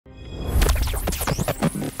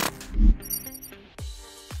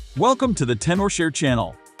Welcome to the Tenorshare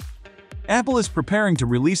channel. Apple is preparing to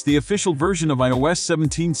release the official version of iOS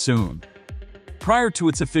 17 soon. Prior to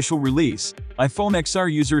its official release, iPhone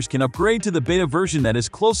XR users can upgrade to the beta version that is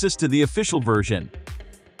closest to the official version.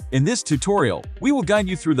 In this tutorial, we will guide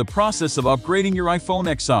you through the process of upgrading your iPhone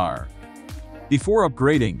XR. Before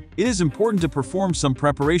upgrading, it is important to perform some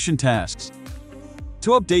preparation tasks.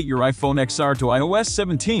 To update your iPhone XR to iOS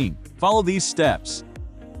 17, follow these steps.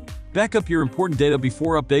 Back up your important data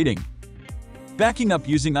before updating. Backing up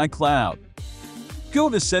using iCloud. Go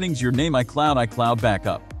to Settings, your name iCloud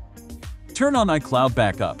Backup. Turn on iCloud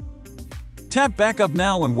Backup. Tap Backup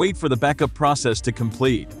now and wait for the backup process to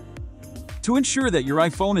complete. To ensure that your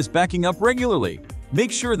iPhone is backing up regularly,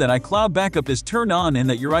 make sure that iCloud Backup is turned on and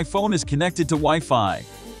that your iPhone is connected to Wi-Fi.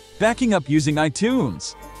 Backing up using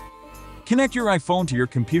iTunes. Connect your iPhone to your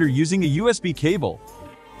computer using a USB cable.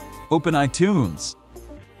 Open iTunes.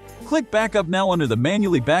 Click Backup now under the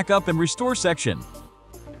Manually Backup and Restore section.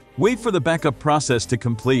 Wait for the backup process to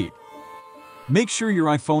complete. Make sure your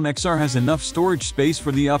iPhone XR has enough storage space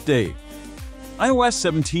for the update. iOS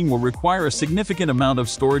 17 will require a significant amount of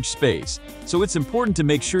storage space, so it's important to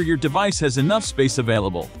make sure your device has enough space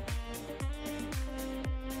available.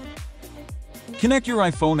 Connect your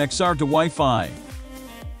iPhone XR to Wi-Fi.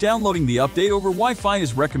 Downloading the update over Wi-Fi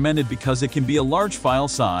is recommended because it can be a large file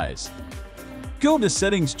size. Go to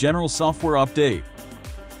Settings, General Software Update.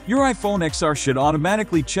 Your iPhone XR should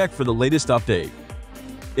automatically check for the latest update.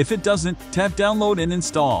 If it doesn't, tap Download and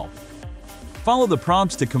Install. Follow the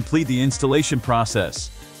prompts to complete the installation process.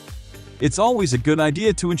 It's always a good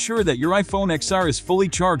idea to ensure that your iPhone XR is fully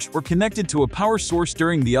charged or connected to a power source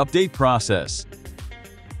during the update process.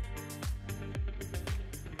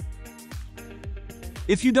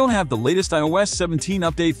 If you don't have the latest iOS 17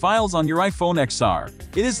 update files on your iPhone XR,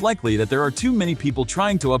 it is likely that there are too many people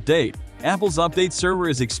trying to update. Apple's update server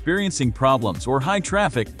is experiencing problems or high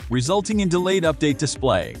traffic, resulting in delayed update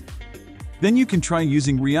display. Then you can try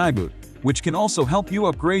using ReiBoot, which can also help you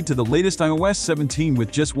upgrade to the latest iOS 17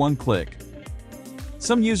 with just one click.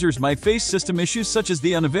 Some users might face system issues such as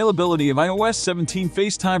the unavailability of iOS 17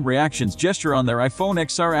 FaceTime Reactions gesture on their iPhone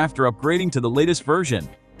XR after upgrading to the latest version.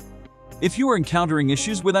 If you are encountering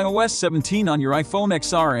issues with iOS 17 on your iPhone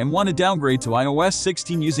XR and want to downgrade to iOS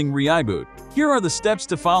 16 using ReiBoot, here are the steps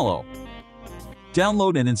to follow.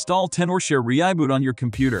 Download and install Tenorshare ReiBoot on your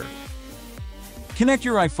computer. Connect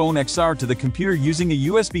your iPhone XR to the computer using a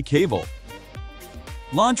USB cable.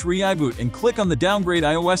 Launch ReiBoot and click on the Downgrade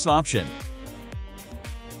iOS option.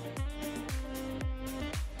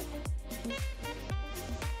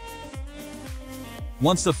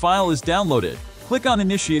 Once the file is downloaded, click on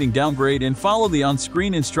Initiating Downgrade and follow the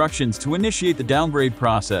on-screen instructions to initiate the downgrade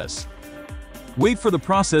process. Wait for the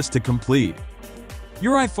process to complete.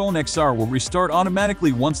 Your iPhone XR will restart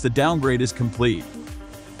automatically once the downgrade is complete.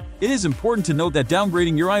 It is important to note that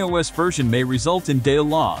downgrading your iOS version may result in data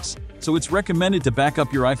loss, so it's recommended to back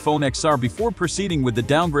up your iPhone XR before proceeding with the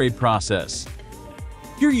downgrade process.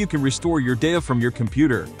 Here you can restore your data from your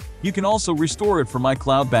computer. You can also restore it from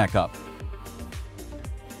iCloud Backup.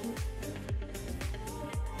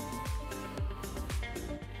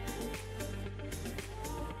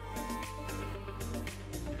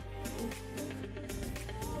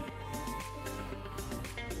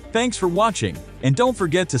 Thanks for watching, and don't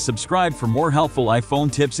forget to subscribe for more helpful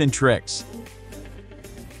iPhone tips and tricks.